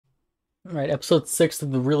Alright, episode 6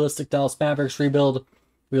 of the realistic Dallas Mavericks rebuild.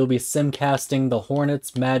 We will be simcasting the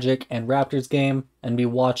Hornets, Magic, and Raptors game, and be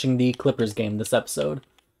watching the Clippers game this episode.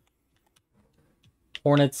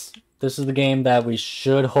 Hornets, this is the game that we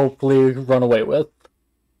should hopefully run away with.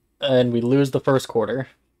 And we lose the first quarter.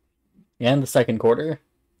 And the second quarter.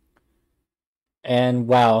 And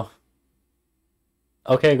wow.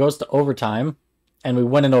 Okay, it goes to overtime. And we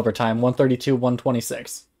win in overtime,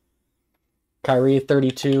 132-126. Kyrie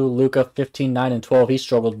 32, Luka 15, 9, and 12. He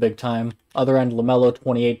struggled big time. Other end, LaMelo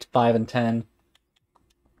 28, 5, and 10.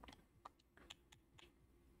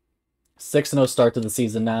 6-0 start to the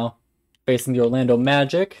season now. Facing the Orlando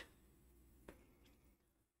Magic.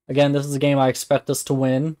 Again, this is a game I expect us to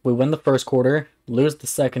win. We win the first quarter, lose the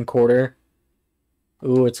second quarter.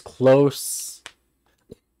 Ooh, it's close.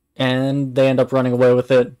 And they end up running away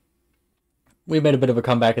with it. We made a bit of a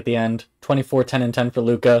comeback at the end. 24, 10, and 10 for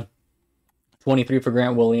Luka. 23 for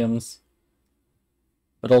Grant Williams.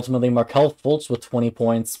 But ultimately, Markelle Fultz with 20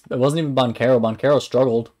 points. It wasn't even Banchero. Banchero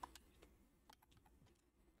struggled.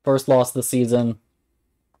 First loss of the season.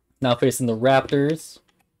 Now facing the Raptors.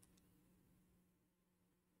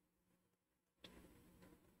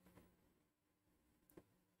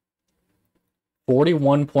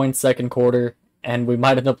 .41 second quarter. And we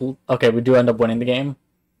might end up... Okay, we do end up winning the game.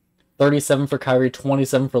 37 for Kyrie,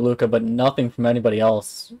 27 for Luka, but nothing from anybody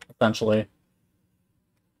else, essentially.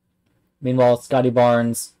 Meanwhile, Scotty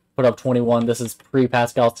Barnes put up 21. This is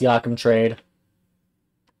pre-Pascal Siakam trade.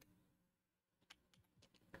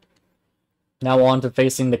 Now on to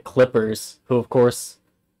facing the Clippers, who, of course...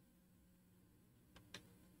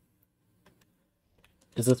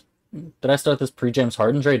 Is this... Did I start this pre-James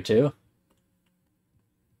Harden trade, too?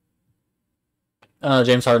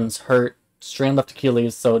 James Harden's hurt. Strained left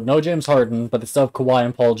Achilles, so no James Harden, but they still have Kawhi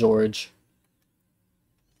and Paul George.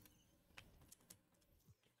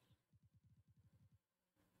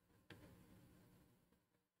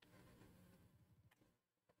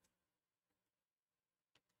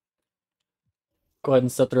 Go ahead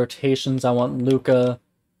and set the rotations. I want Luka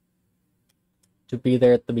to be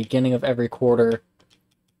there at the beginning of every quarter.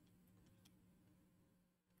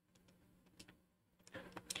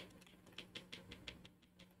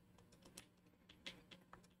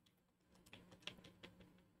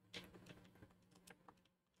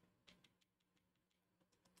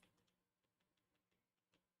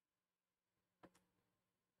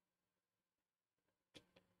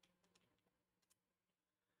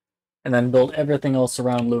 And then build everything else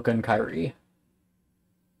around Luka and Kyrie.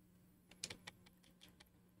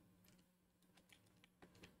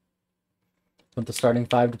 Want the starting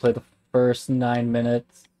five to play the first 9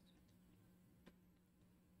 minutes.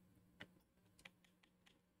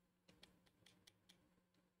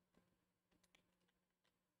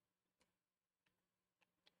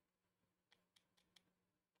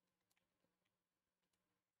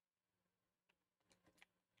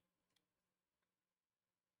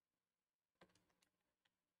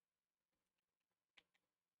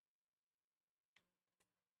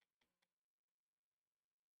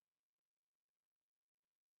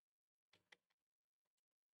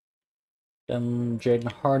 Then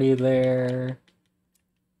Jaden Hardy there.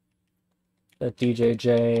 The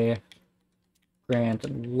DJJ, Grant,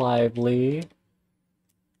 and Lively.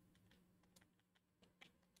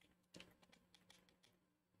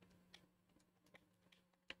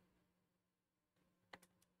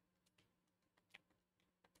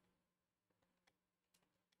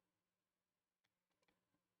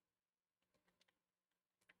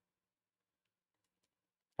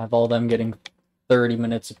 Have all them getting 30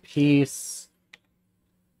 minutes apiece.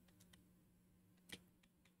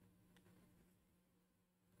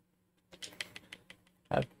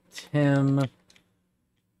 Have Tim.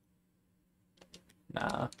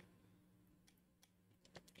 Nah.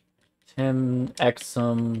 Tim,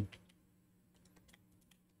 Exum,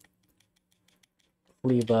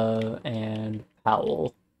 Kleba, and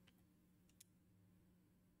Powell.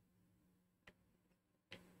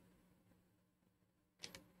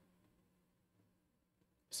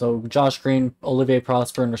 So Josh Green, Olivier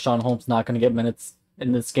Prosper, and Rashawn Holmes not going to get minutes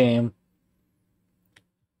in this game.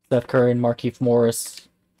 Seth Curry and Markieff Morris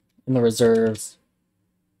in the reserves.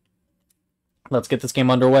 Let's get this game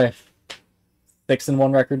underway.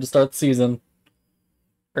 6-1 record to start the season.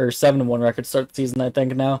 Or 7-1 record to start the season, I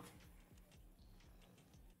think, now.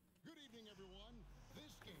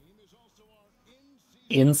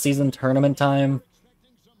 In-season tournament time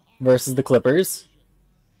versus the Clippers.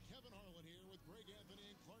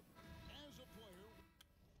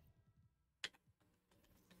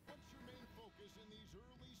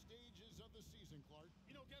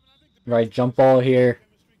 Right, jump ball here.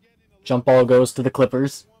 Jump ball goes to the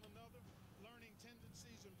Clippers.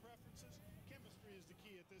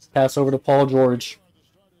 Pass over to Paul George.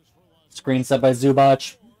 Screen set by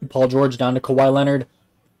Zubac. Paul George down to Kawhi Leonard.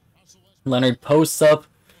 Leonard posts up.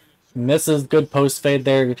 Misses. Good post fade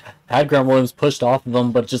there. Had Grant Williams pushed off of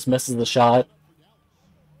him, but just misses the shot.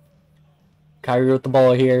 Kyrie with the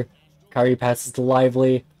ball here. Kyrie passes to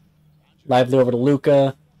Lively. Lively over to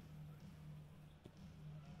Luka.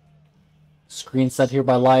 Screen set here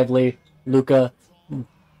by Lively. Luka.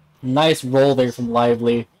 Nice roll there from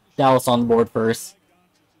Lively. Dallas on the board first.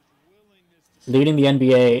 Leading the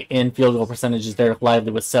NBA in field goal percentages there with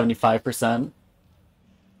Lively with 75%.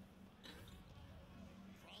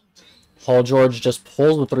 Paul George just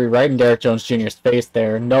pulls the three right in Derrick Jones Jr.'s face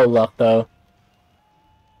there. No luck, though.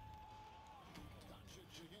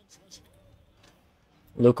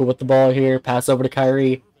 Luka with the ball here. Pass over to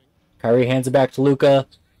Kyrie. Kyrie hands it back to Luka.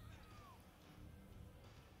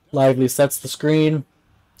 Lively sets the screen.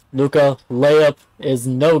 Luka, layup is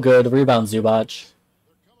no good. Rebound Zubac.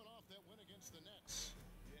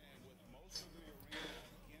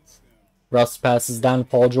 Russ passes down to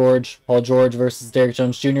Paul George. Paul George versus Derrick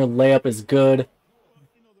Jones Jr. Layup is good.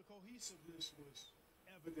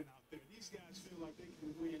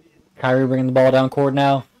 Kyrie bringing the ball down court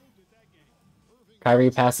now. Kyrie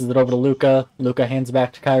passes it over to Luka. Luka hands it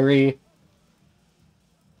back to Kyrie.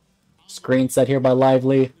 Screen set here by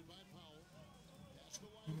Lively.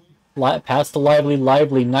 Pass to Lively.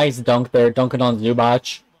 Lively, nice dunk there. Dunking on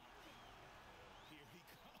Zubac.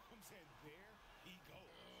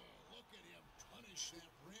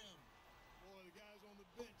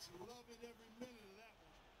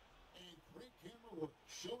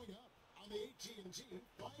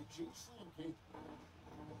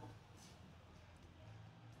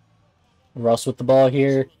 Russ with the ball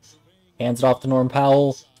here. Hands it off to Norm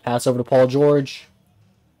Powell. Pass over to Paul George.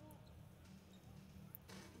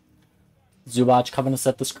 Zubac coming to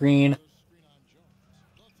set the screen.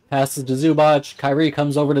 Passes to Zubac. Kyrie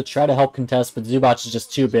comes over to try to help contest, but Zubac is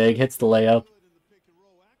just too big. Hits the layup.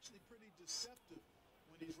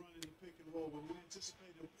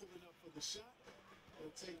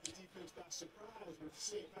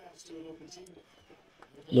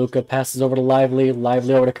 Luka passes over to Lively.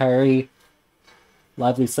 Lively over to Kyrie.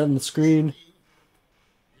 Lively setting the screen.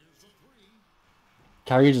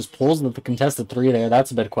 Kyrie just pulls the contested three there. That's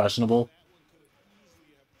a bit questionable.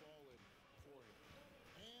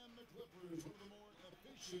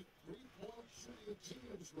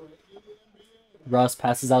 Russ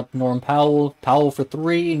passes out to Norm Powell. Powell for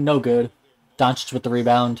three. No good. Doncic with the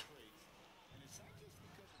rebound.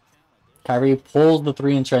 Kyrie pulls the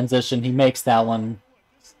three in transition. He makes that one.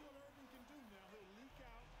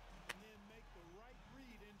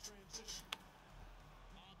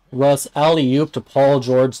 Russ alley-oop to Paul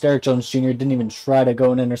George. Derrick Jones Jr. didn't even try to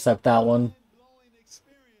go and intercept that one.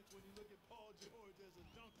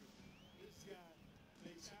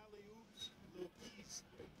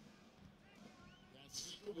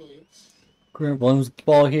 Grant Williams with the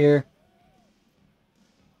ball here.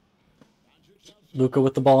 Luka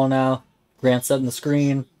with the ball now. Grant setting the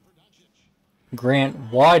screen.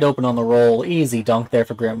 Grant wide open on the roll. Easy dunk there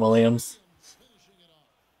for Grant Williams.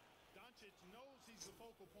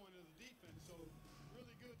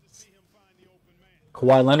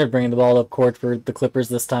 Kawhi Leonard bringing the ball up court for the Clippers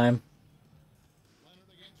this time.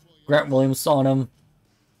 Grant Williams on him.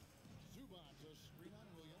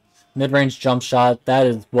 Mid-range jump shot. That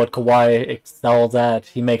is what Kawhi excels at.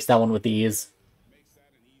 He makes that one with ease.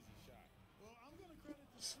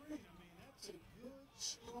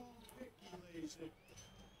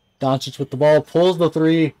 Doncic with the ball. Pulls the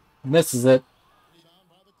three. Misses it.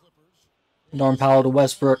 Norm Powell to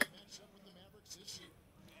Westbrook.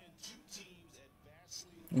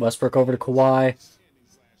 Westbrook over to Kawhi.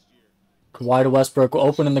 Kawhi to Westbrook.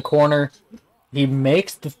 Open in the corner. He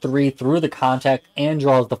makes the three through the contact and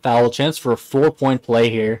draws the foul. Chance for a 4-point play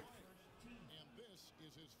here.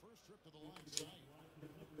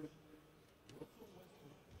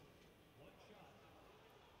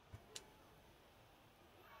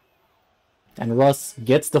 And Russ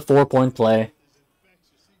gets the 4-point play.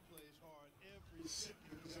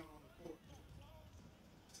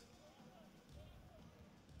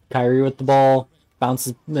 Kyrie with the ball.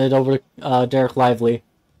 Bounces it over to Derek Lively.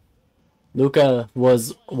 Luka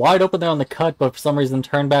was wide open there on the cut, but for some reason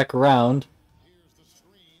turned back around.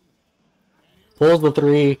 Pulls the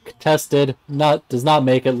three. Contested. Does not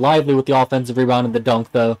make it. Lively with the offensive rebound and the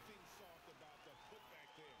dunk, though.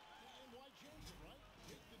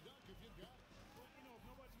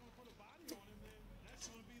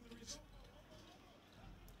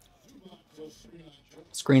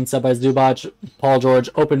 Screen set by Zubac. Paul George,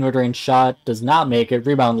 open mid-range shot. Does not make it.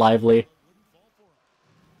 Rebound Lively.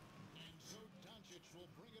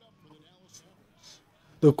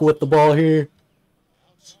 Luka with the ball here.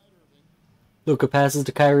 Luka passes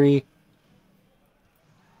to Kyrie.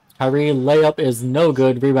 Kyrie layup is no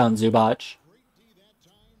good. Rebound Zubac.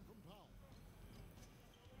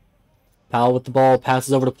 Powell with the ball.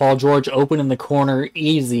 Passes over to Paul George. Open in the corner.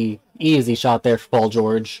 Easy shot there for Paul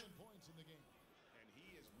George.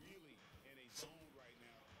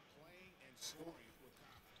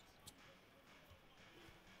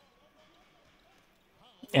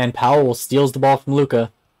 And Powell steals the ball from Luka.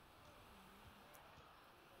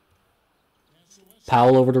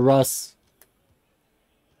 Powell over to Russ.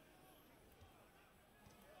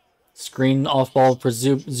 Screen off ball for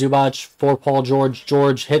Zubac for Paul George.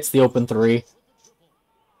 George hits the open three.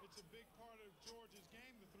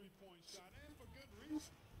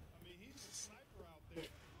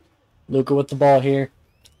 Luka with the ball here.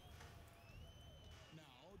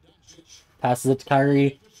 Passes it to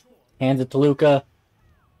Kyrie. Hands it to Luka.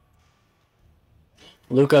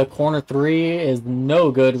 Luka, corner three is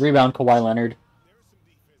no good. Rebound Kawhi Leonard.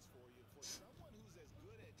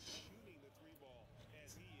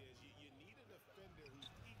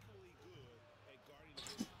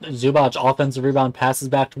 Zubac, offensive rebound, passes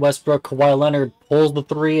back to Westbrook. Kawhi Leonard pulls the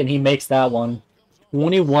three, and he makes that one.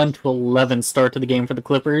 21-11 start to the game for the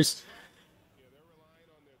Clippers.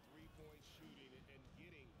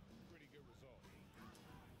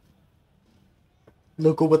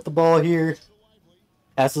 Luka with the ball here.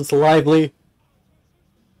 Passes to Lively.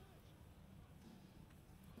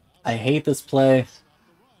 I hate this play.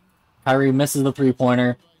 Kyrie misses the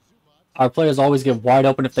three-pointer. Our players always get wide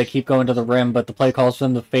open if they keep going to the rim, but the play calls for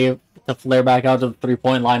them to flare back out to the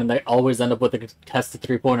three-point line, and they always end up with a contested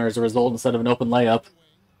three-pointer as a result instead of an open layup.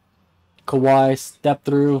 Kawhi, step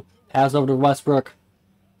through, pass over to Westbrook.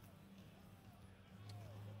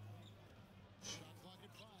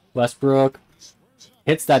 Westbrook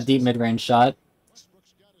hits that deep mid-range shot.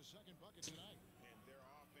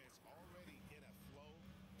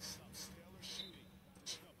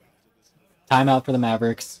 Timeout for the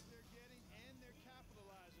Mavericks.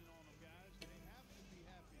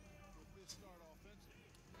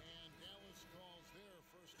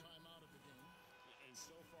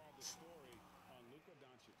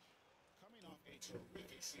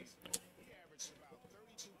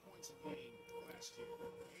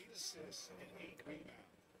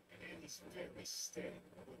 Very steady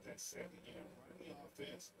with that setting, running the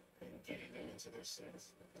offense and getting them into their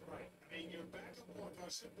sets. Right. I mean, your backup point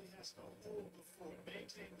guard simply has to hold the fort,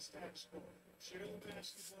 maintain the status quo, share the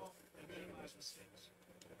basketball, and minimize mistakes.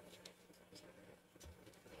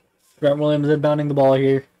 Grant Williams inbounding the ball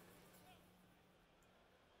here.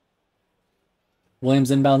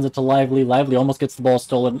 Williams inbounds it to Lively. Lively almost gets the ball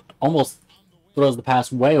stolen. Almost throws the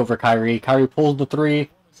pass way over Kyrie. Kyrie pulls the three.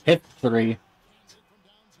 Hit the three.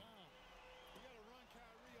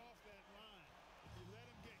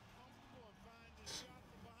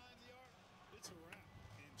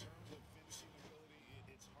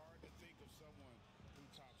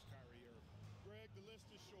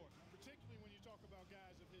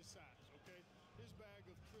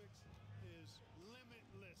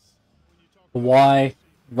 Kawhi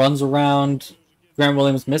runs around. Grant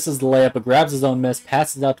Williams misses the layup, but grabs his own miss,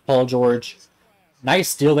 passes out to Paul George. Nice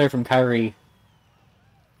steal there from Kyrie.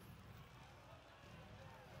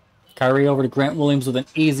 Kyrie over to Grant Williams with an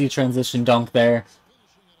easy transition dunk there.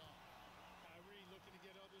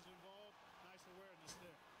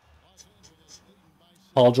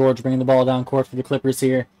 Paul George bringing the ball down court for the Clippers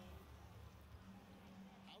here.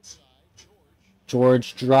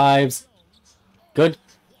 George drives. Good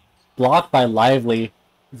block by Lively.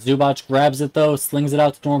 Zubac grabs it though, slings it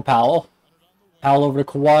out to Norm Powell. Powell over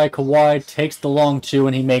to Kawhi. Kawhi takes the long two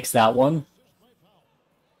and he makes that one.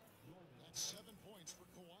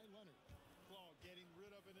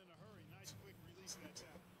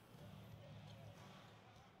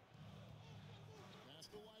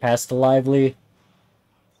 Pass to Lively.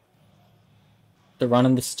 They're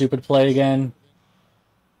running the stupid play again.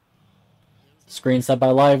 Screen set by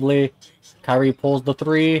Lively. Kyrie pulls the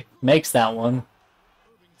three. Makes that one.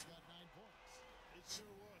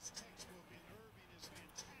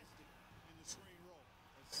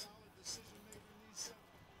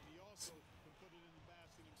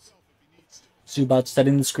 Zubac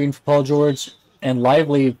setting the screen for Paul George. And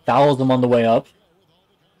Lively fouls him on the way up.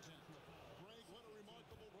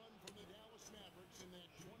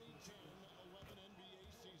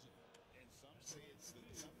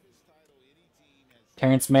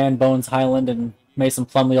 Terrence Mann, Bones Highland, and Mason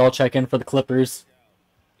Plumlee all check in for the Clippers.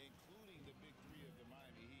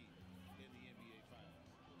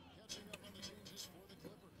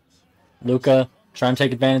 Luka trying to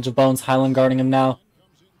take advantage of Bones. Highland guarding him now.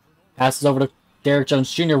 Passes over to Derek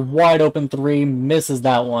Jones Jr. Wide open three. Misses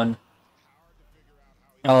that one.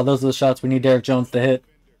 Oh, those are the shots we need Derek Jones to hit.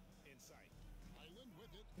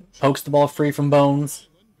 Pokes the ball free from Bones.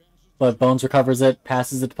 But Bones recovers it.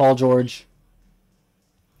 Passes it to Paul George.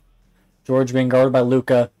 George being guarded by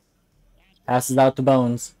Luka. Passes out to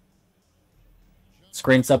Bones.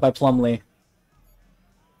 Screen set by Plumlee.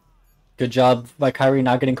 Good job by Kyrie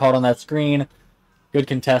not getting caught on that screen. Good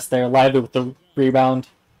contest there. Lively with the rebound.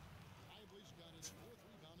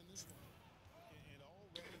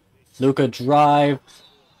 Luka drive.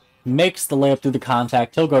 Makes the layup through the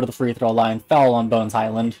contact. He'll go to the free throw line. Foul on Bones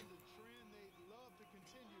Highland.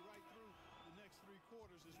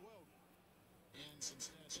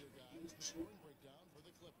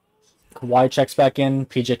 Kawhi checks back in.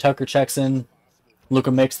 PJ Tucker checks in.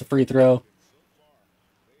 Luka makes the free throw.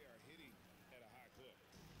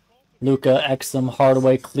 Luka, Exum,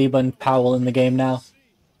 Hardaway, Kleba, and Powell in the game now.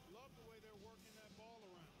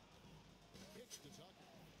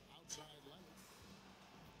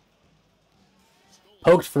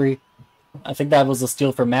 Poked free. I think that was a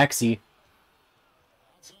steal for Maxey.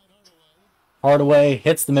 Hardaway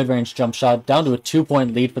hits the mid-range jump shot. Down to a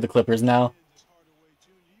 2-point lead for the Clippers now.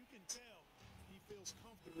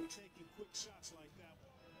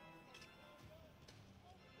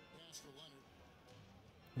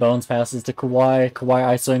 Bones passes to Kawhi. Kawhi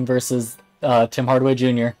isoing versus Tim Hardaway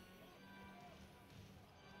Jr.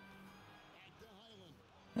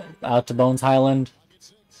 Out to Bones Highland.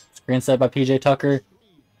 Screen set by PJ Tucker.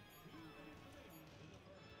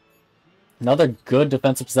 Another good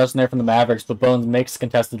defensive possession there from the Mavericks, but Bones makes a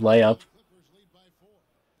contested layup.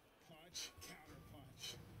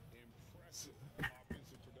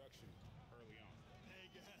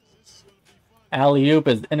 Alley-oop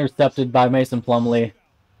is intercepted by Mason Plumlee.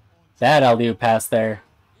 Bad alley-oop pass there.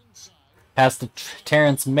 Pass to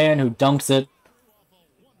Terrence Mann, who dunks it.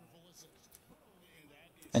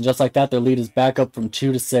 And just like that, their lead is back up from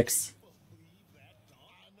 2 to 6.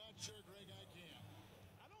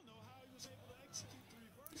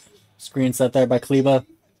 Screen set there by Kleba.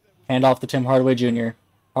 Hand off to Tim Hardaway Jr.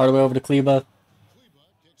 Hardaway over to Kleba.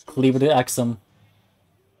 Kleba to Exum.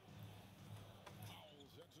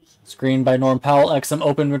 Screen by Norm Powell. Exum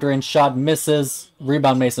open mid-range shot misses.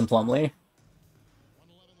 Rebound Mason Plumlee.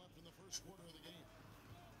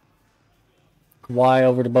 Kawhi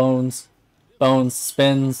over to Bones. Bones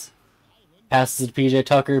spins. Passes to PJ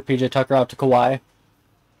Tucker. PJ Tucker out to Kawhi.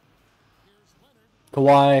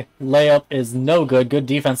 Kawhi layup is no good. Good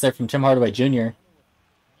defense there from Tim Hardaway Jr.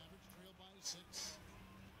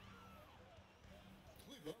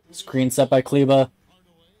 Screen set by Kleba.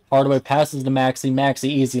 Hardaway passes to Maxey. Maxey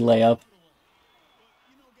easy layup.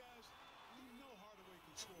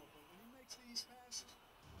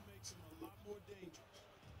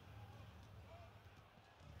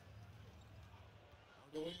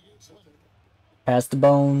 Pass to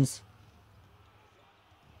Bones.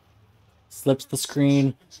 Slips the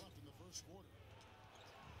screen.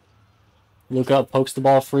 Luka pokes the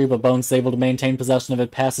ball free, but Bones is able to maintain possession of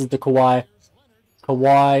it. Passes to Kawhi.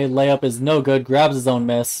 Kawhi, layup is no good. Grabs his own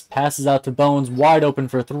miss. Passes out to Bones. Wide open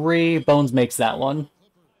for three. Bones makes that one.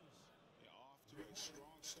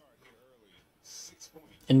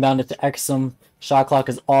 Inbounded to Exum. Shot clock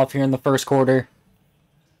is off here in the first quarter.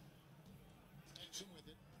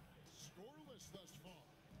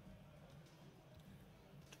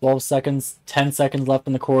 .12 seconds. 10 seconds left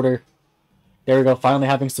in the quarter. There we go. Finally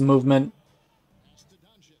having some movement.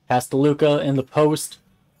 Pass to Luka in the post.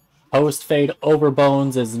 Post fade over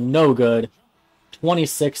Bones is no good.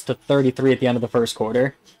 26 to 33 at the end of the first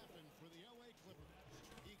quarter.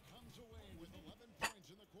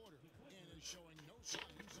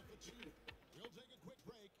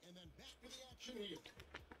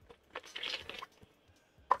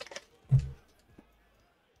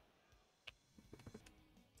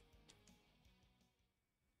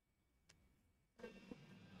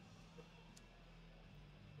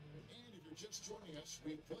 Just joining us,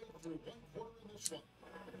 we played through one quarter in this one.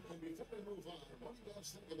 And before we move on, what do you guys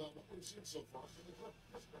think about what we've seen so far from the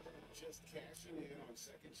Clippers? Just cashing in on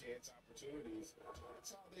second chance opportunities.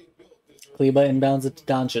 That's how they built this. Kleba inbounds it to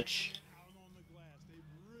Doncic.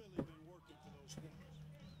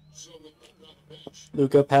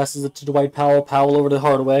 Luka passes it to Dwight Powell. Powell over to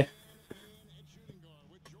Hardaway.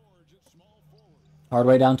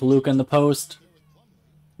 Hardaway down to Luka in the post.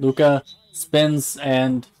 Luka spins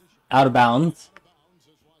and out of bounds.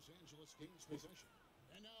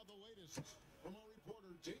 And now the latest from our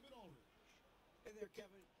reporter, David Aldridge. Hey there,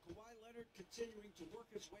 Kevin. Kawhi Leonard continuing to work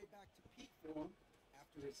his way back to peak form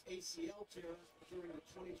after his ACL tear during the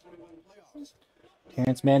 2021 playoffs.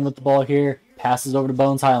 Terrence Mann with the ball here. Passes over to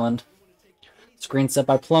Bones Highland. Screen set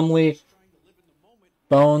by Plumlee.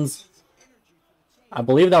 Bones. I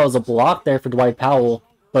believe that was a block there for Dwight Powell,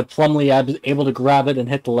 but Plumlee able to grab it and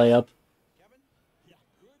hit the layup.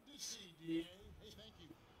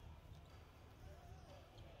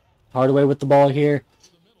 Hardaway with the ball here.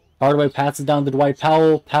 Hardaway passes down to Dwight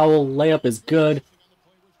Powell. Powell layup is good.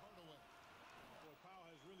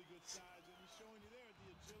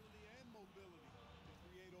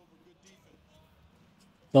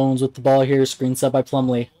 Bones with the ball here. Screen set by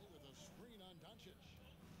Plumlee.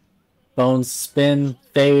 Bones spin,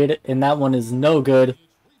 fade, and that one is no good.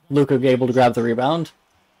 Luka able to grab the rebound.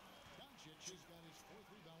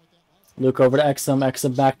 Luka over to Exum.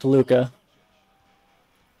 Exum back to Luka.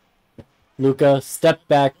 Luka step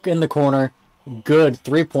back in the corner. Good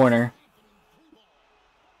three-pointer.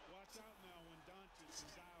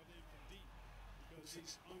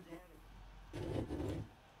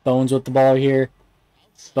 Bones with the ball here.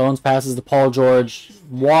 Bones passes to Paul George.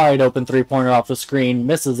 Wide open three-pointer off the screen.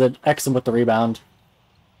 Misses it. Exum with the rebound.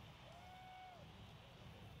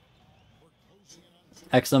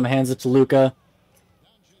 Exum hands it to Luka.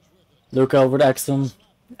 Luka over to Exum.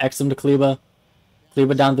 Exum to Kleba.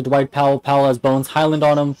 Kleba down to Dwight Powell. Powell has Bones Highland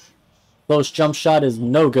on him. Close jump shot is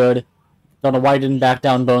no good. Don't know why he didn't back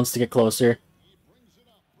down Bones to get closer.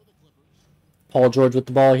 Paul George with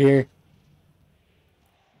the ball here.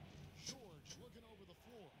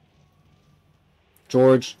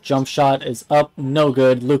 George, jump shot is up, no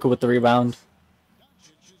good. Luka with the rebound.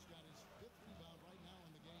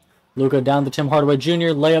 Luka down to Tim Hardaway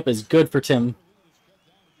Jr. Layup is good for Tim.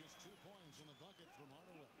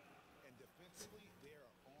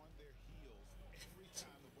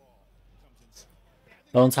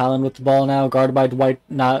 Bones Highland with the ball now, guarded by Luka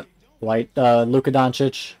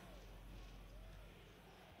Doncic.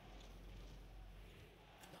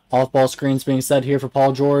 Off-ball screens being set here for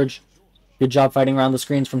Paul George. Good job fighting around the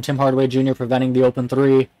screens from Tim Hardaway Jr., preventing the open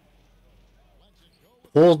three.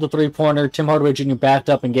 Pulls the three-pointer. Tim Hardaway Jr. backed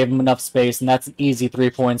up and gave him enough space, and that's an easy 3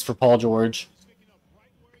 points for Paul George.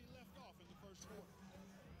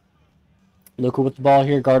 Luka with the ball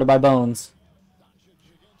here, guarded by Bones.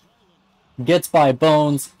 Gets by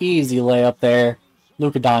Bones. Easy layup there.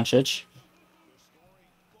 Luka Doncic.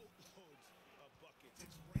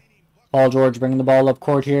 Paul George bringing the ball up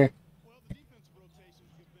court here.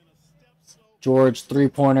 George,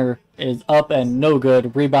 three-pointer is up and no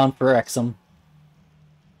good. Rebound for Exum.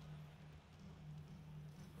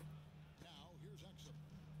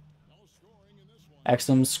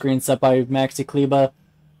 Exum screen set by Maxi Kleba.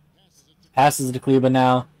 Passes to Kleba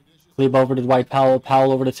now. Kleba over to Dwight Powell.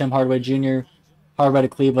 Powell over to Tim Hardaway Jr. Hardaway to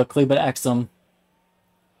Kleba. Kleba to Exum.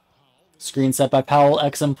 Screen set by Powell.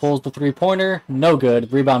 Exum pulls the three-pointer. No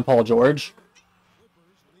good. Rebound Paul George.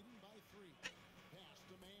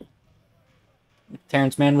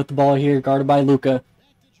 Terrence Mann with the ball here, guarded by Luka.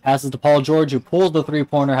 Passes to Paul George, who pulls the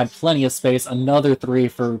three-pointer, had plenty of space. Another three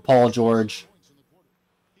for Paul George.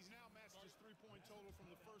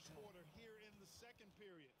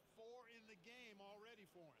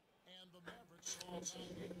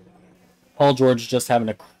 Paul George just having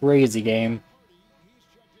a crazy game.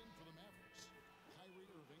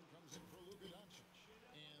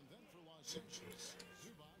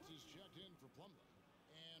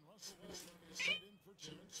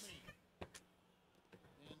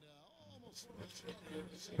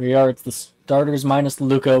 We are, it's the starters minus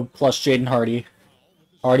Luka plus Jaden Hardy.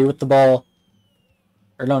 Hardy with the ball.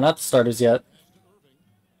 Or no, not the starters yet.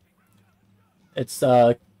 It's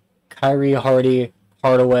Kyrie, Hardy,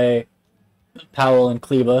 Hardaway, Powell, and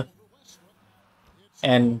Kleba.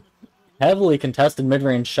 And heavily contested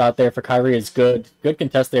mid-range shot there for Kyrie is good. Good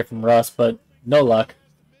contest there from Russ, but no luck.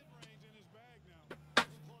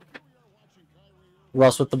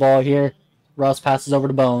 Russ with the ball here. Russ passes over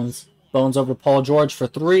to Bones. Bones over to Paul George for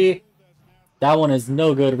three. That one is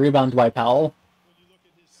no good. Rebound Dwight Powell.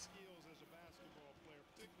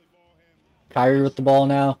 Kyrie with the ball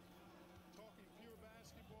now.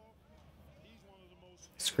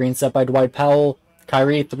 Screen set by Dwight Powell.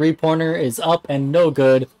 Kyrie, three-pointer is up and no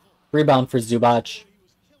good. Rebound for Zubac.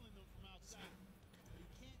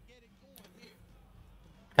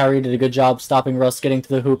 Kyrie did a good job stopping Russ getting to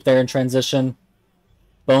the hoop there in transition.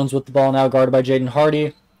 Bones with the ball now, guarded by Jaden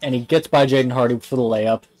Hardy. And he gets by Jaden Hardy for the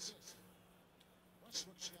layup.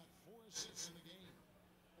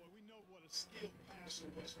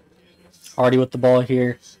 Hardy with the ball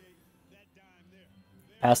here.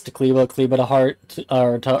 Pass to Kleba.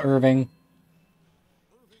 Kleba to Irving.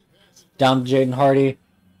 Down to Jaden Hardy.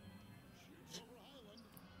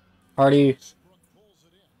 Hardy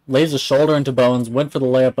lays a shoulder into Bones, went for the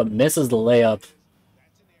layup, but misses the layup.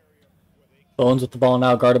 Bones with the ball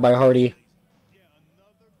now, guarded by Hardy.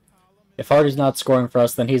 If Hardy's not scoring for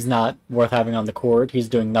us, then he's not worth having on the court. He's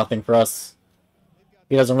doing nothing for us.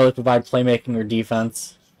 He doesn't really provide playmaking or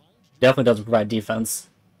defense. Definitely doesn't provide defense.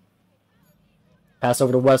 Pass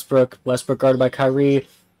over to Westbrook. Westbrook guarded by Kyrie.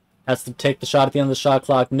 Has to take the shot at the end of the shot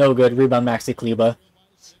clock. No good. Rebound Maxi Kleber.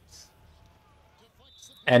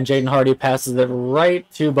 And Jaden Hardy passes it right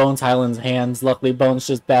to Bones Highland's hands. Luckily, Bones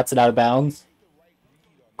just bats it out of bounds.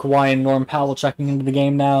 Kawhi and Norm Powell checking into the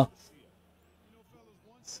game now.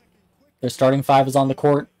 Their starting five is on the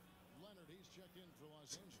court.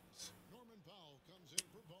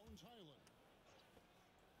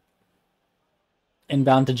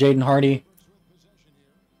 Inbound to Jaden Hardy.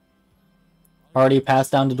 Hardy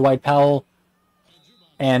passed down to Dwight Powell.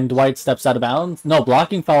 And Dwight steps out of bounds. No,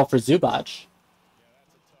 blocking foul for Zubac.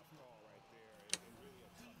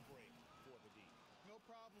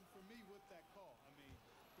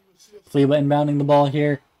 Kleber inbounding the ball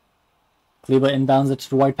here. Kleber inbounds it to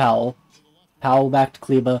Dwight Powell. Powell back to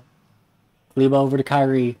Kleber. Kleber over to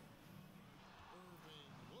Kyrie.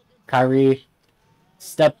 Kyrie,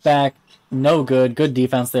 step back, no good. Good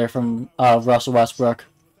defense there from Russell Westbrook.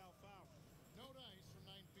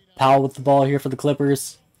 Powell with the ball here for the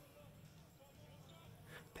Clippers.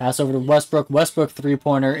 Pass over to Westbrook. Westbrook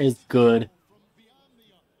three-pointer is good.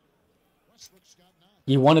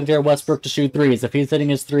 You wanted their Westbrook to shoot threes. If he's hitting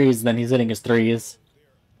his threes, then he's hitting his threes.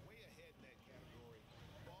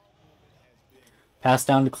 Pass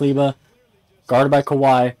down to Kleber. Guarded by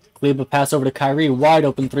Kawhi. Kleber pass over to Kyrie. Wide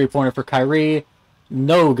open three-pointer for Kyrie.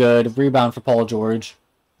 No good. Rebound for Paul George.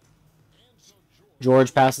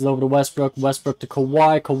 George passes over to Westbrook. Westbrook to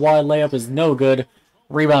Kawhi. Kawhi layup is no good.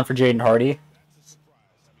 Rebound for Jaden Hardy.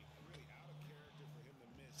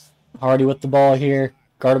 Hardy with the ball here.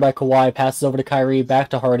 Guarded by Kawhi. Passes over to Kyrie. Back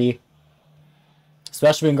to Hardy.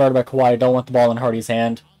 Especially being guarded by Kawhi. Don't want the ball in Hardy's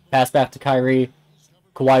hand. Pass back to Kyrie.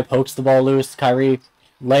 Kawhi pokes the ball loose. Kyrie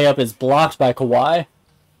layup is blocked by Kawhi.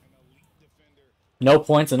 No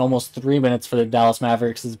points in almost 3 minutes for the Dallas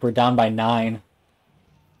Mavericks as we're down by 9.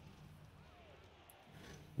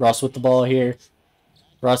 Russ with the ball here.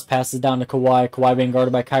 Russ passes down to Kawhi. Kawhi being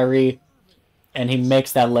guarded by Kyrie. And he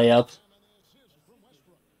makes that layup.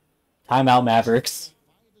 Timeout Mavericks.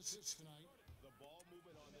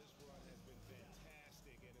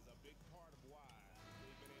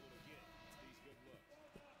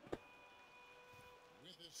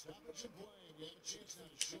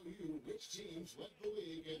 Teams led the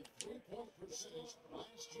league in three-point percentage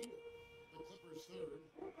last year. The Clippers third.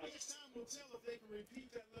 I guess time will tell if they can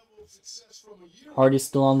repeat that level of success from a year. Hardy's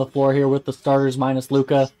still on the floor here with the starters minus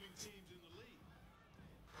Luka.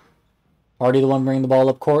 Hardy the one bringing the ball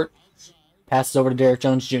up court. Passes over to Derrick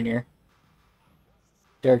Jones Jr.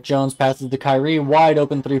 Derrick Jones passes to Kyrie. Wide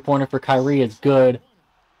open three-pointer for Kyrie is good.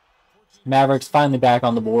 Mavericks finally back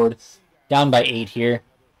on the board. Down by 8 here.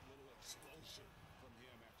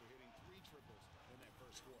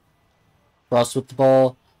 Russ with the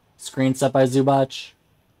ball. Screen set by Zubac.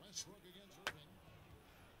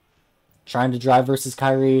 Trying to drive versus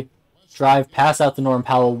Kyrie. Drive, pass out to Norm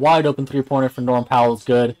Powell. Wide open three-pointer for Norm Powell is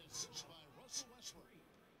good.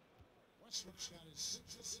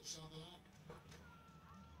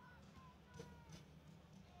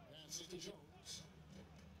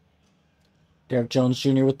 Derrick Jones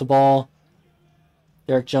Jr. with the ball.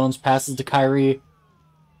 Derrick Jones passes to Kyrie.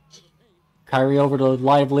 Kyrie over to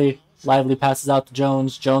Lively. Lively passes out to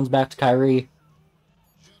Jones. Jones back to Kyrie.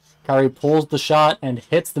 Kyrie pulls the shot and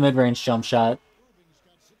hits the mid-range jump shot.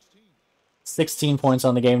 16 points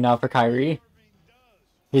on the game now for Kyrie.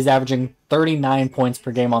 He's averaging 39 points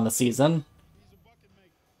per game on the season.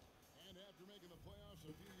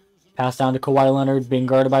 Pass down to Kawhi Leonard, being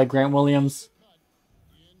guarded by Grant Williams.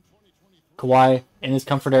 Kawhi in his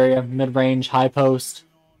comfort area, mid-range, high post.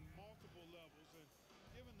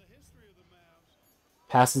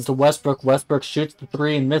 Passes to Westbrook. Westbrook shoots the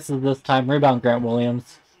three and misses this time. Rebound Grant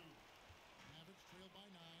Williams.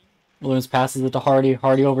 Williams passes it to Hardy.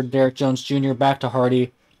 Hardy over to Derrick Jones Jr. Back to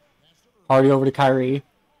Hardy. Hardy over to Kyrie.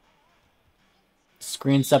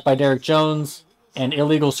 Screen set by Derrick Jones. An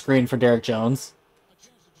illegal screen for Derrick Jones.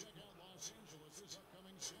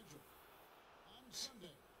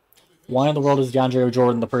 Why in the world is DeAndre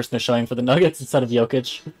Jordan the person who's showing for the Nuggets instead of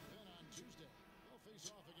Jokic?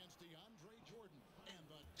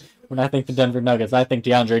 When I think the Denver Nuggets, I think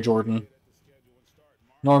DeAndre Jordan.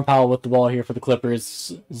 Norm Powell with the ball here for the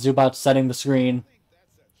Clippers. Zubac setting the screen.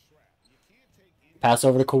 Pass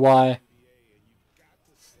over to Kawhi.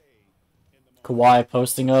 Kawhi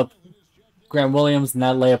posting up. Grant Williams, and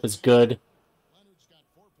that layup is good.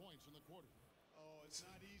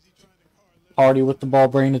 Hardy with the ball,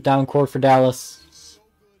 bringing it down court for Dallas.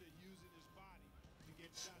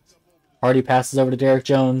 Hardy passes over to Derek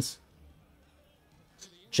Jones.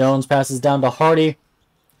 Jones passes down to Hardy.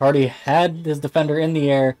 Hardy had his defender in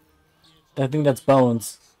the air. I think that's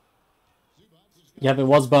Bones. Yep, it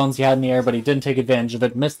was Bones he had in the air, but he didn't take advantage of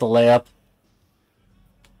it. Missed the layup.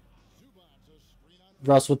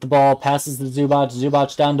 Russ with the ball, passes to Zubac.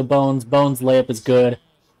 Zubac down to Bones. Bones' layup is good.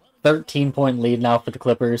 13-point lead now for the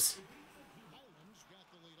Clippers.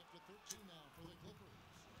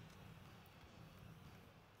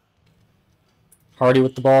 Hardy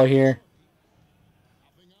with the ball here.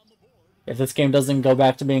 If this game doesn't go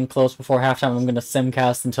back to being close before halftime, I'm going to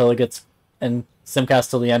simcast until it gets... and simcast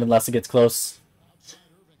till the end unless it gets close.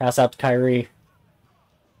 Pass out to Kyrie.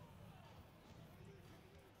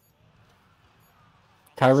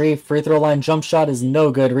 Kyrie, free throw line jump shot is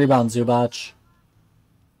no good. Rebound Zubac.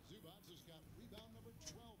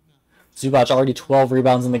 Zubac already 12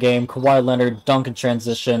 rebounds in the game. Kawhi Leonard dunk in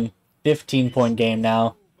transition. 15-point game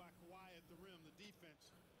now.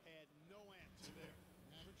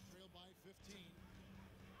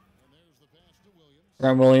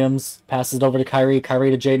 Grant Williams passes it over to Kyrie.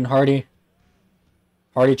 Kyrie to Jaden Hardy.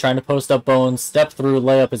 Hardy trying to post up Bones. Step through.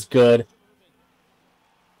 Layup is good.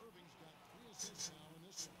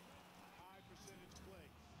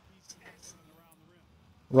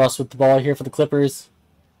 Russ with the ball here for the Clippers.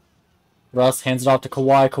 Russ hands it off to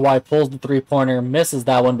Kawhi. Kawhi pulls the three-pointer. Misses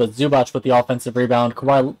that one, but Zubac with the offensive rebound.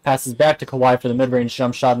 Kawhi passes back to Kawhi for the mid-range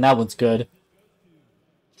jump shot, and that one's good.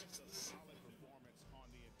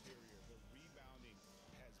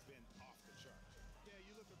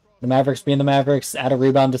 The Mavericks being the Mavericks, at a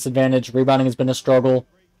rebound disadvantage. Rebounding has been a struggle.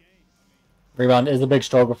 Rebound is a big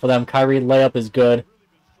struggle for them. Kyrie layup is good.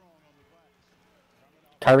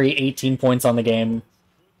 Kyrie 18 points on the game.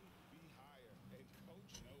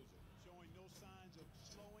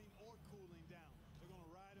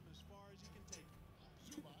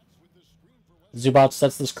 Zubac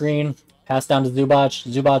sets the screen. Pass down to Zubac.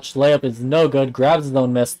 Zubac layup is no good. Grabs his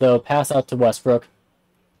own miss though. Pass out to Westbrook.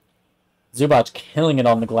 Zubac killing it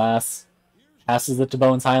on the glass. Passes it to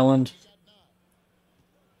Bones Highland.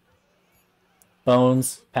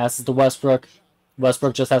 Bones passes to Westbrook.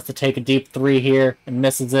 Westbrook just has to take a deep three here and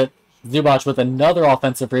misses it. Zubac with another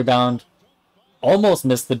offensive rebound. Almost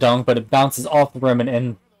missed the dunk, but it bounces off the rim and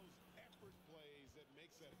in.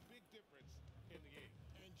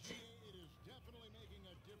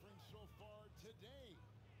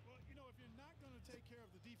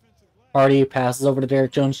 Hardy passes over to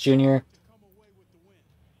Derek Jones Jr.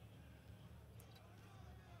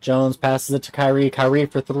 Jones passes it to Kyrie. Kyrie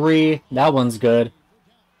for three. That one's good.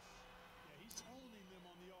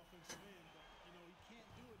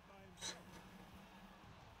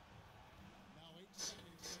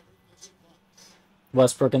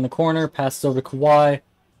 Westbrook in the corner. Passes over to Kawhi.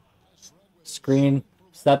 Screen.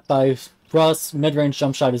 Set by Russ. Mid-range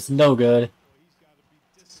jump shot is no good.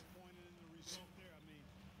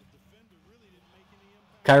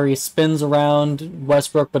 Kyrie spins around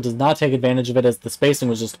Westbrook, but does not take advantage of it as the spacing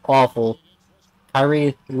was just awful.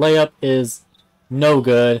 Kyrie layup is no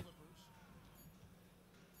good.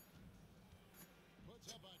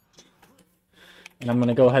 And I'm going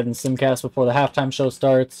to go ahead and simcast before the halftime show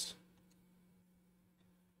starts.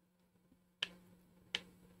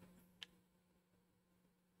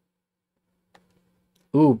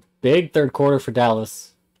 Ooh, big third quarter for Dallas.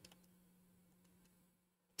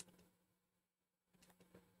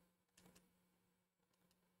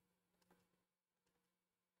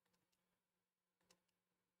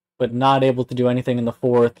 But not able to do anything in the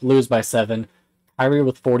fourth. Lose by 7. Kyrie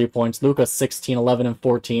with 40 points. Luka 16, 11, and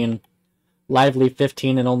 14. Lively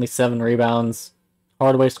 15 and only 7 rebounds.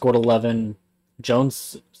 Hardaway scored 11.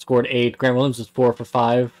 Jones scored 8. Grant Williams was 4 for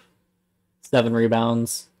 5. 7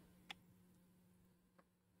 rebounds.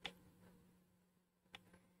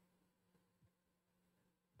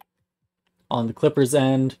 On the Clippers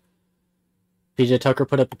end, PJ Tucker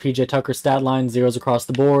put up the PJ Tucker stat line. Zeros across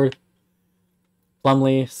the board.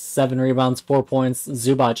 Plumlee, 7 rebounds, 4 points.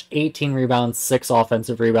 Zubac, 18 rebounds, 6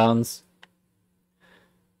 offensive rebounds.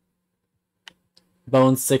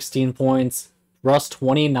 Bones, 16 points. Russ,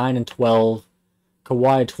 29 and 12.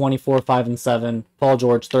 Kawhi, 24, 5 and 7. Paul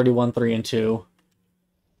George, 31, 3 and 2.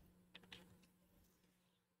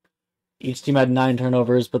 Each team had 9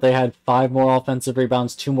 turnovers, but they had 5 more offensive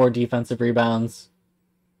rebounds, 2 more defensive rebounds.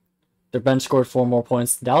 Their bench scored 4 more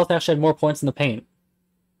points. Dallas actually had more points in the paint.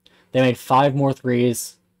 They made 5 more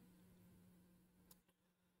threes.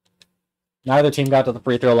 Neither team got to the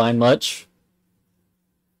free throw line much.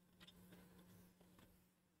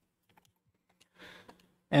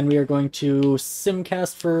 And we are going to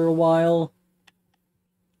simcast for a while.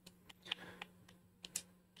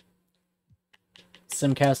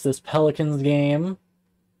 Simcast this Pelicans game.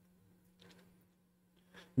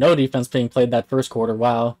 No defense being played that first quarter.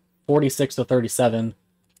 Wow. 46-37.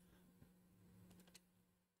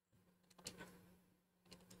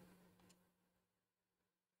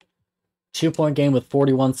 Two-point game with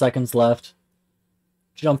 41 seconds left.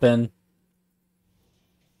 Jump in.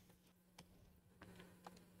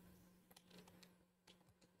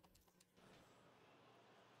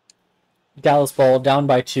 Dallas ball down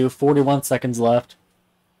by 2, 41 seconds left.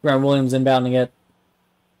 Grant Williams inbounding it.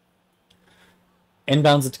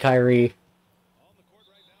 Inbounds it to Kyrie.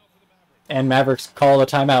 And Mavericks call a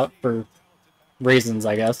timeout for reasons,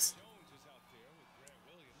 I guess.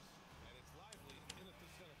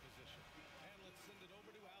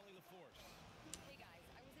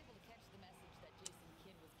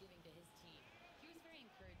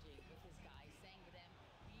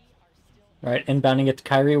 Alright, inbounding it to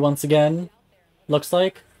Kyrie once again. Looks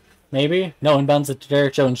like. Maybe. No, inbounds it to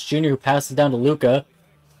Derek Jones Jr., who passes down to Luka.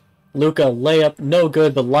 Luka, layup, no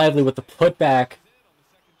good, but lively with the putback.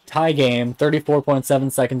 Tie game,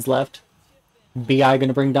 34.7 seconds left. BI going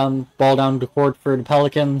to bring down ball down to court for the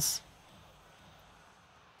Pelicans.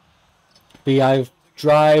 BI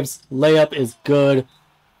drives, layup is good.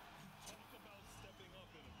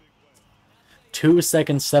 2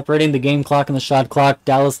 seconds separating the game clock and the shot clock.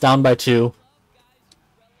 Dallas down by 2.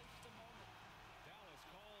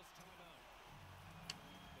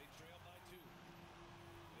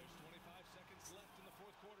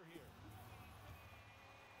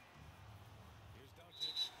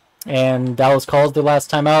 And Dallas calls their last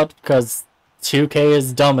timeout because 2K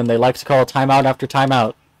is dumb and they like to call timeout after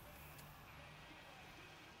timeout.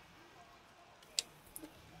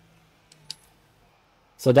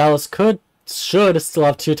 So Dallas should still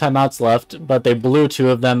have 2 timeouts left, but they blew 2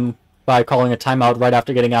 of them by calling a timeout right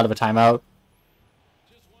after getting out of a timeout.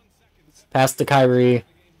 Pass to Kyrie.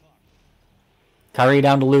 Kyrie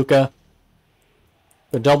down to Luka.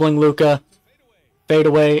 They're doubling Luka.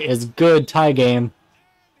 Fadeaway is good. Tie game.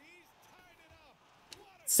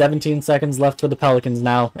 17 seconds left for the Pelicans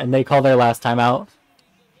now, and they call their last timeout.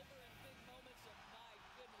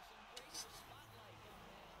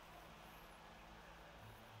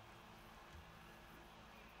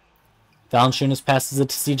 Valanciunas passes it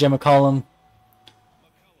to CJ McCollum.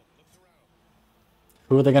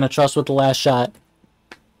 Who are they going to trust with the last shot?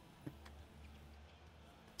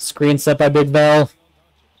 Screen set by Big Val.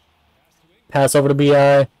 Pass over to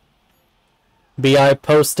BI. BI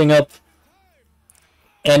posting up.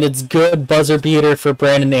 And it's good buzzer beater for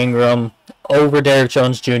Brandon Ingram over Derek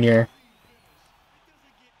Jones Jr.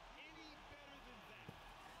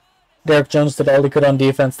 Derek Jones did all he could on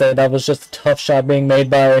defense there. That was just a tough shot being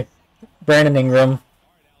made by Brandon Ingram.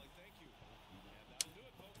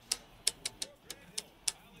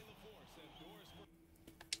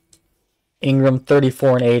 Ingram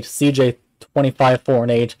 34 and 8. CJ 25 4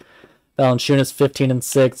 and 8. Valanciunas 15 and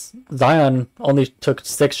 6. Zion only took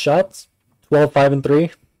 6 shots. 12 5 and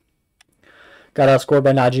 3. Got outscored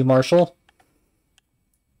by Najee Marshall.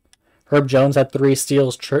 Herb Jones had 3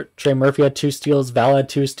 steals. Trey Murphy had 2 steals. Val had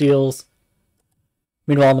 2 steals.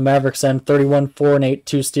 Meanwhile, on the Mavericks end, 31 4 and 8.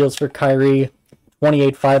 2 steals for Kyrie.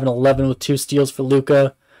 28 5 and 11 with 2 steals for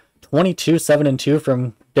Luka. 22 7 and 2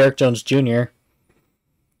 from Derek Jones Jr.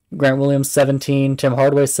 Grant Williams 17. Tim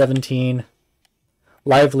Hardaway 17.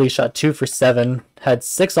 Lively shot 2 for 7. Had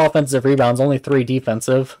 6 offensive rebounds, only 3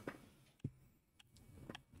 defensive.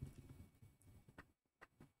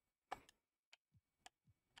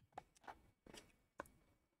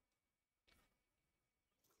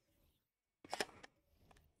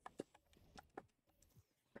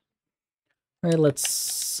 Alright,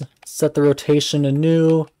 let's set the rotation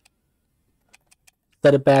anew.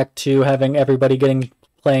 Set it back to having everybody getting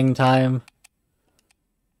playing time.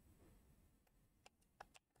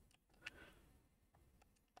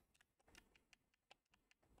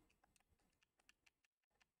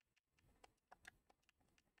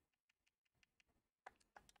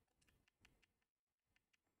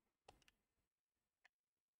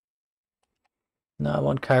 Now I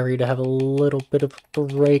want Kyrie to have a little bit of a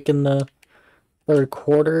break in the third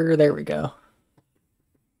quarter. There we go.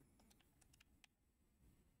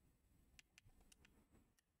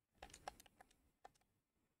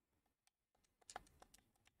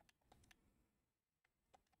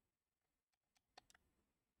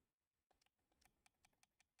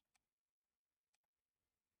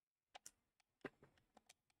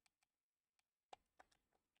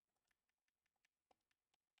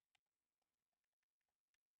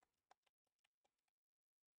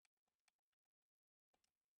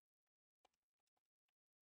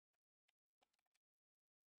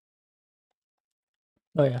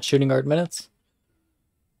 Oh yeah, shooting guard minutes.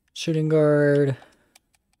 Shooting guard.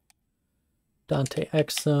 Dante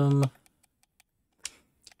Exum.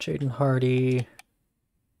 Jaden Hardy.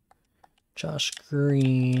 Josh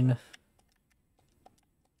Green.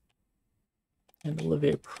 And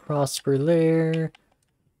Olivier Prosper there.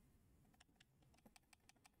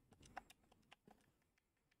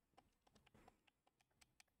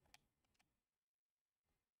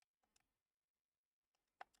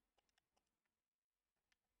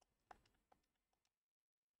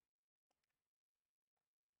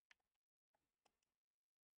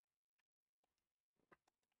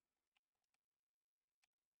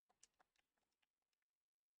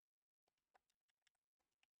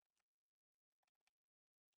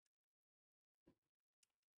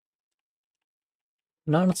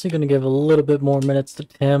 I'm honestly going to give a little bit more minutes to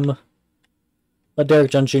Tim. Let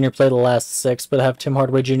Derek Jones Jr. play the last 6, but have Tim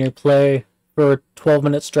Hardaway Jr. play for a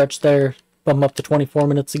 12-minute stretch there. Bump up to 24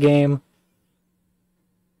 minutes a game.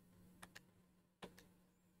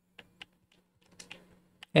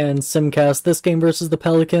 And Simcast this game versus the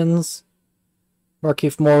Pelicans.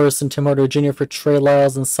 Markieff Morris and Tim Hardaway Jr. for Trey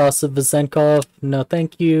Lyles and Sasa Vezenkov. No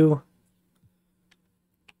thank you.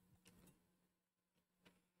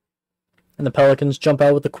 And the Pelicans jump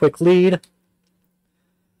out with a quick lead.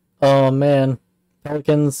 Oh man.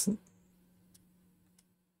 Pelicans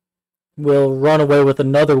will run away with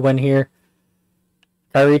another win here.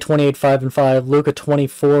 Kyrie 28, 5 and 5. Luka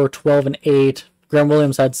 24, 12 and 8. Grant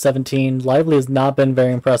Williams had 17. Lively has not been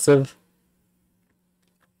very impressive.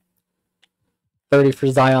 30 for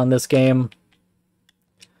Zion this game.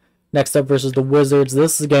 Next up versus the Wizards.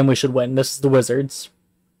 This is a game we should win. This is the Wizards.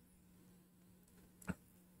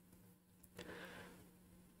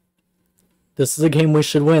 This is a game we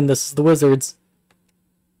should win. This is the Wizards.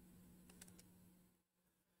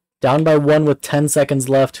 Down by 1 with 10 seconds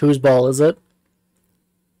left. Whose ball is it?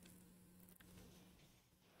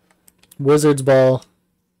 Wizards ball.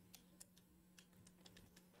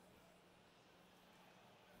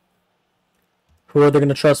 Who are they going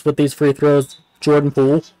to trust with these free throws? Jordan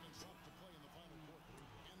Poole.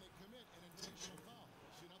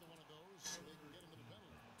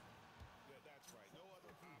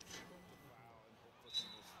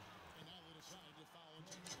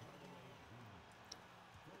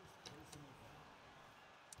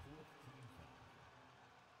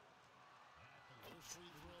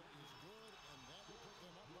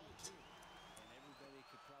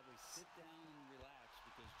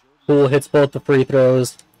 Poole hits both the free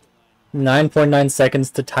throws. 9.9 seconds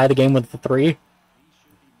to tie the game with the 3.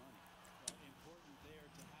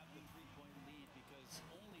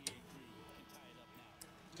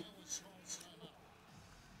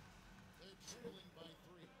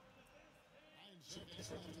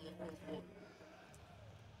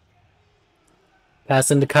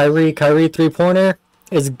 Pass into Kyrie. Kyrie three-pointer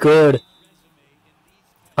is good.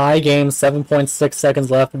 Tie game, 7.6 seconds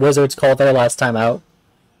left. Wizards called their last timeout.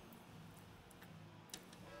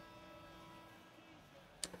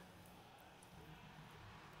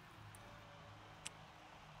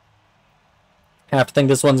 Have to think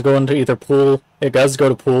this one's going to either Poole. It does go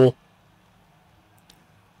to Poole.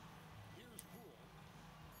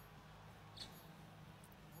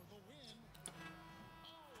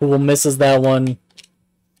 Poole misses that one.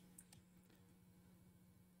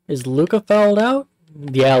 Is Luka fouled out?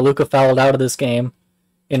 Yeah, Luka fouled out of this game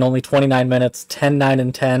in only 29 minutes. 10, 9,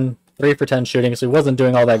 and 10. 3 for 10 shooting, so he wasn't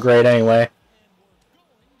doing all that great anyway.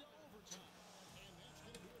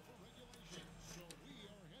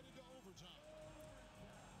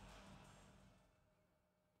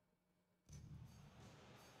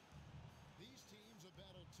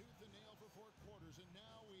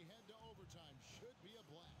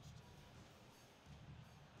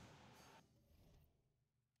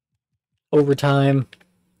 Overtime.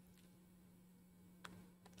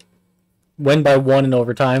 Win by 1 in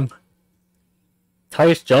overtime.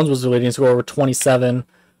 Tyus Jones was the leading scorer with 27.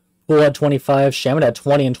 Poole had 25. Shaman had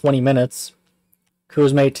 20 in 20 minutes.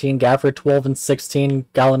 Kuzma 18. Gafford 12 and 16.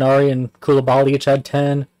 Gallinari and Koulibaly each had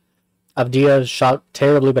 10. Avdia shot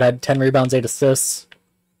terribly but had 10 rebounds, 8 assists.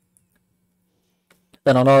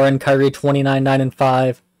 Then on our end, Kyrie 29, 9 and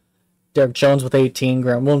 5. Derek Jones with 18.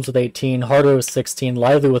 Grant Williams with 18. Hardaway with 16.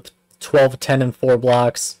 Lively with 12, 10, and 4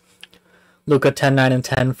 blocks. Luka 10, 9, and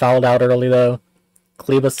 10. Fouled out early, though.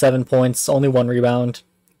 Kleba 7 points, only 1 rebound.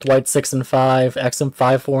 Dwight 6 and 5. Exum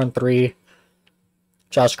 5, 4, and 3.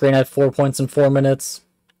 Josh Green had 4 points in 4 minutes.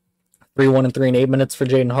 3, 1, and 3 in 8 minutes for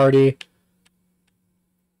Jaden Hardy.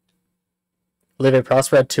 Olivier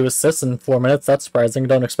Prosper had 2 assists in 4 minutes. That's surprising.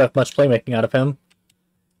 Don't expect much playmaking out of him.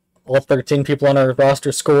 All 13 people on our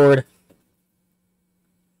roster scored.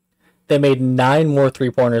 They made 9 more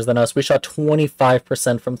 3-pointers than us. We shot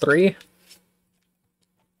 25% from 3.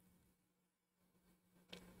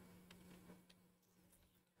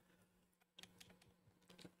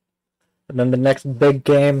 And then the next big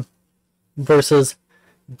game versus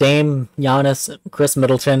Dame, Giannis, Chris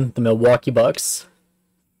Middleton, the Milwaukee Bucks.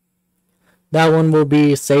 That one will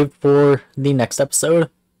be saved for the next episode.